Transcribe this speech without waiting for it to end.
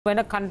When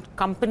a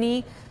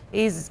company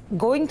is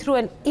going through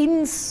an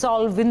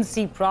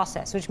insolvency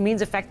process, which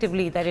means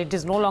effectively that it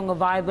is no longer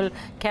viable,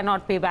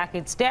 cannot pay back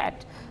its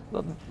debt,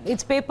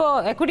 its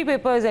equity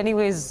paper is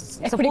anyways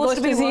supposed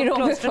to be zero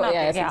close to nothing.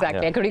 Yes,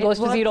 exactly. Equity goes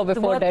to zero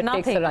before debt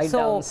takes a write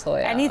down. So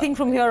anything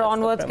from here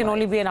onwards can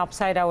only be an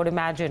upside, I would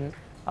imagine.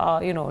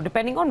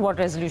 Depending on what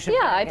resolution.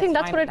 Yeah, I think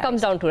that's what it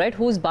comes down to, right?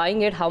 Who's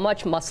buying it, how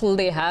much muscle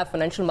they have,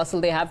 financial muscle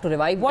they have to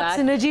revive what that.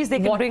 Synergies they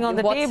can bring on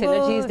the table.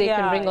 What synergies they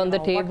can bring on the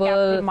table. What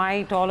capital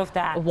might, all of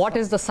that. What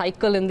is the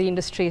cycle in the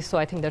industry? So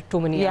I think there are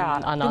too many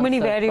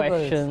unanswered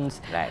variables.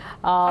 Questions. Right.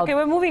 Okay,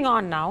 we're moving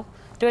on now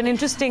to an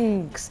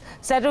interesting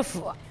set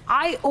of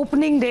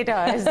eye-opening data,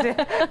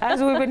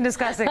 as we've been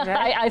discussing.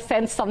 Right? I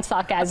sense some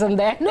sarcasm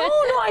there. No,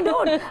 I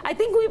don't. I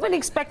think we've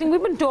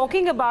been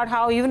talking about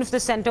how even if the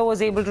centre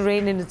was able to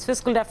rein in its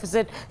fiscal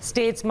deficit,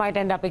 states might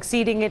end up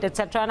exceeding it,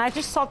 etc. And I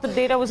just thought the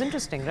data was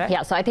interesting, right?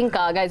 Yeah, so I think,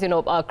 guys,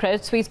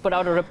 Credit Suisse put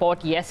out a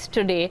report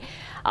yesterday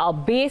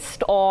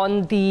based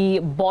on the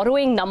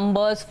borrowing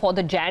numbers for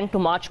the Jan to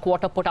March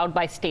quarter put out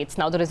by states.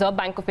 Now, the Reserve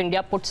Bank of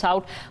India puts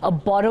out a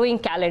borrowing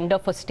calendar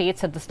for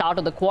states at the start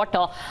of the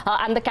quarter.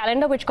 And the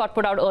calendar which got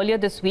put out earlier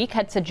this week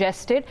had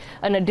suggested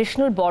an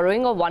additional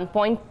borrowing of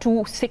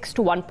 1.26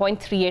 to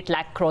 1.38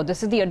 lakh crore.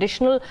 This is the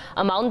additional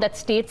amount that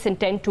states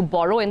intend to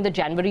borrow in the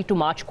January to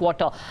March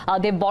quarter.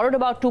 They've borrowed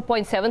about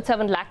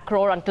 2.77 lakh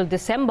crore until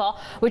December,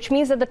 which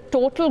means that the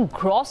total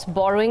gross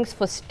borrowings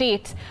for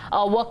states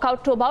work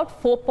out to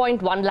about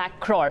 4.1 lakh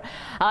crore.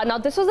 Now,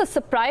 this was a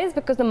surprise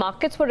because the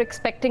markets were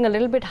expecting a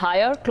little bit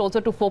higher, closer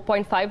to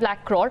 4.5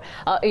 lakh crore.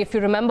 If you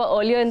remember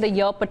earlier in the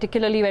year,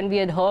 particularly when we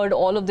had heard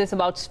all of this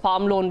about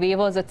farm loan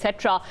waivers,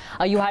 etc.,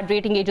 you had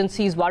rating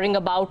agencies worrying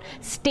about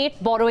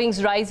state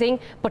borrowings rising,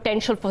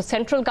 potential for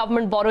central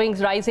government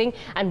borrowings rising,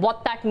 and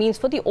what that means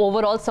for the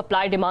overall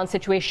supply-demand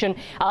situation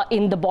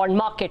in the bond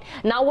market.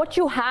 Now, what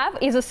you have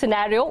is a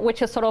scenario which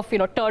has sort of,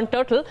 turned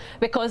turtle,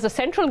 because the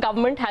central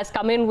government has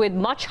come in with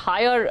much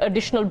higher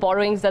additional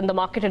borrowings than the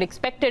market had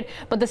expected,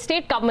 but the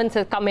state governments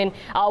have come in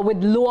with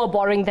lower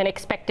borrowing than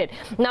expected.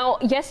 Now,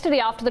 yesterday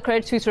after the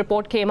Credit Suisse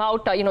report came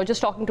out,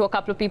 just talking to a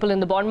couple of people in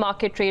the bond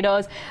market,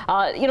 traders,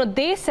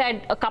 they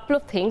said a couple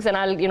of things, and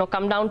I'll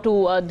come down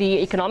to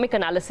the economic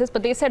analysis,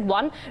 but they said,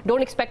 one,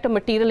 don't expect a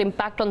material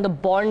impact on the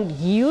bond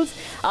yields,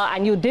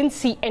 and you didn't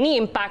see any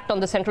impact on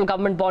the central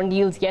government bond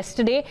yields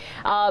yesterday.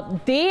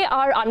 They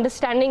are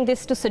understanding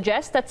this to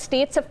suggest that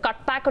states have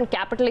cut back on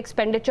capital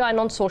expenditure and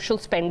on social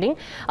spending.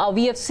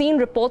 We have seen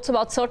reports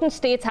about certain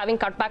states having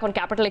cut back on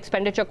capital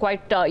expenditure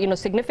quite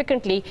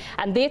significantly,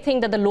 and they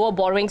think that the lower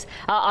borrowings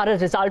are a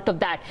result of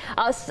that.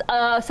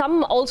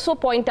 Some also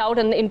point out,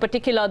 and in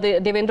particular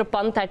Devendra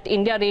Pant at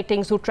India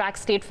Ratings, who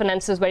tracks state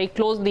finances very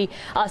closely,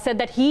 said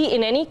that he,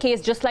 in any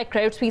case, just like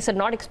Credit Suisse, had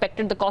not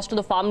expected the cost of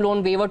the farm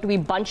loan waiver to be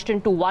bunched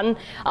into one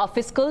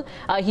fiscal.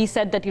 He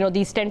said that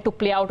these tend to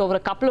play out over a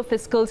couple of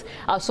fiscals,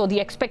 so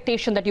the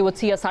expectation that you would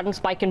see a sudden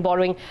spike in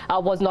borrowing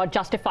was not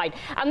justified.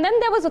 And then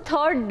there was a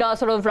third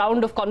sort of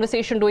round of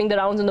conversation doing the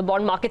rounds in the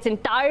bond markets,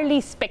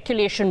 entirely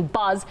speculation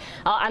buzz,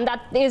 and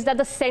that is that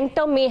the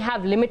centre may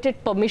have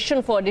limited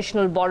permission for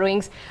additional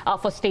borrowings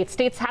for states.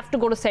 States have to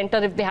go to centre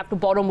if they have to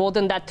borrow more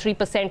than that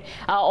 3%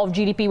 of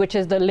GDP, which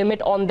is the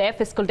limit on their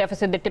fiscal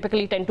deficit. They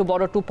typically tend to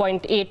borrow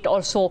 2.8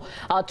 or so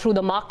through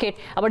the market.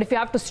 But if you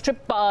have to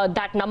strip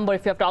that number,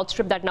 if you have to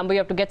outstrip that number, you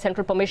have to get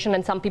central permission.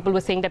 And some people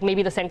were saying that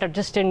maybe the centre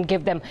just didn't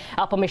give them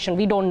permission.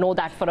 We don't know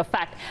that for a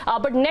fact.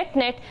 But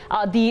net,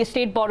 the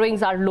state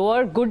borrowings are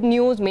lower. Good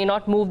news, may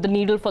not move the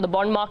needle for the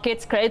bond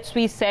markets. Credit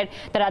Suisse said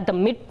that at the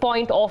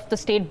midpoint of the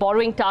state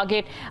borrowing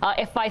target,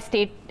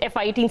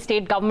 FY18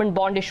 state government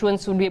bond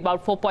issuance would be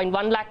about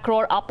 4.1 lakh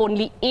crore, up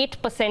only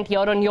 8% year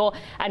on year,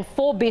 and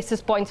 4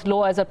 basis points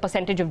lower as a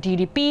percentage of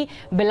GDP,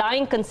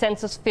 belying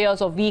consensus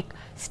fears of weak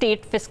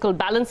state fiscal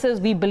balances.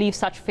 We believe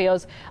such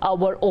fears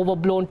were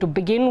overblown to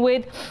begin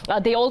with.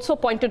 They also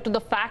pointed to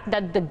the fact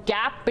that the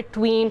gap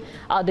between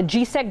the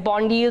GSEC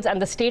bond yields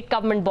and the state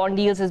government bond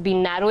yields has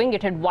been narrowing.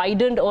 It had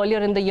widened earlier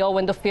in the year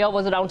when the fear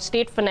was around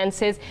state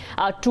finances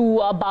to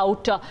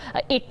about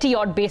 80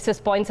 odd basis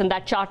points, and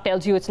that chart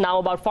tells you it's now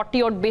about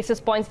 40 odd basis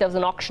points. There was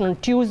an auction on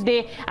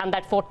Tuesday, and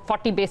that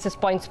 40 basis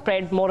point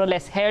spread more or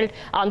less held.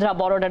 Andhra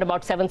borrowed at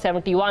about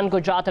 771,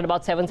 Gujarat at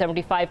about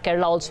 775,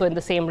 Kerala also in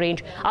the same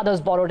range.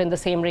 Others borrowed in the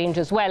same range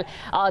as well.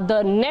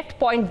 The net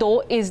point,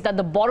 though, is that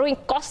the borrowing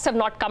costs have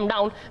not come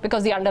down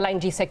because the underlying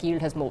GSEC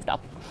yield has moved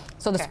up.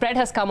 So the spread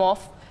has come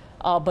off,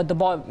 but the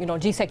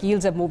GSEC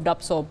yields have moved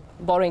up, so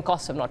borrowing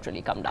costs have not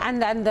really come down.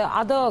 And then the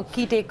other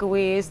key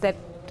takeaway is that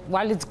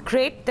while it's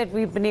great that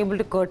we've been able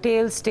to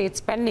curtail state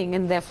spending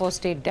and therefore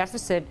state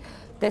deficit,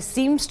 there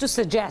seems to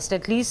suggest,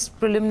 at least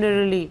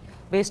preliminarily,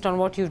 based on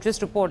what you've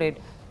just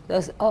reported,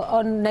 there's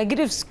a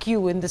negative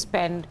skew in the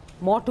spend,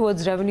 more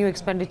towards revenue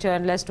expenditure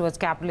and less towards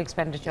capital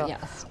expenditure,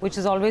 which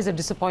is always a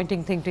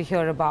disappointing thing to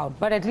hear about.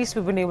 But at least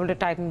we've been able to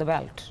tighten the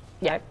belt.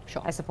 Yeah, right?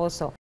 sure. I suppose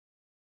so.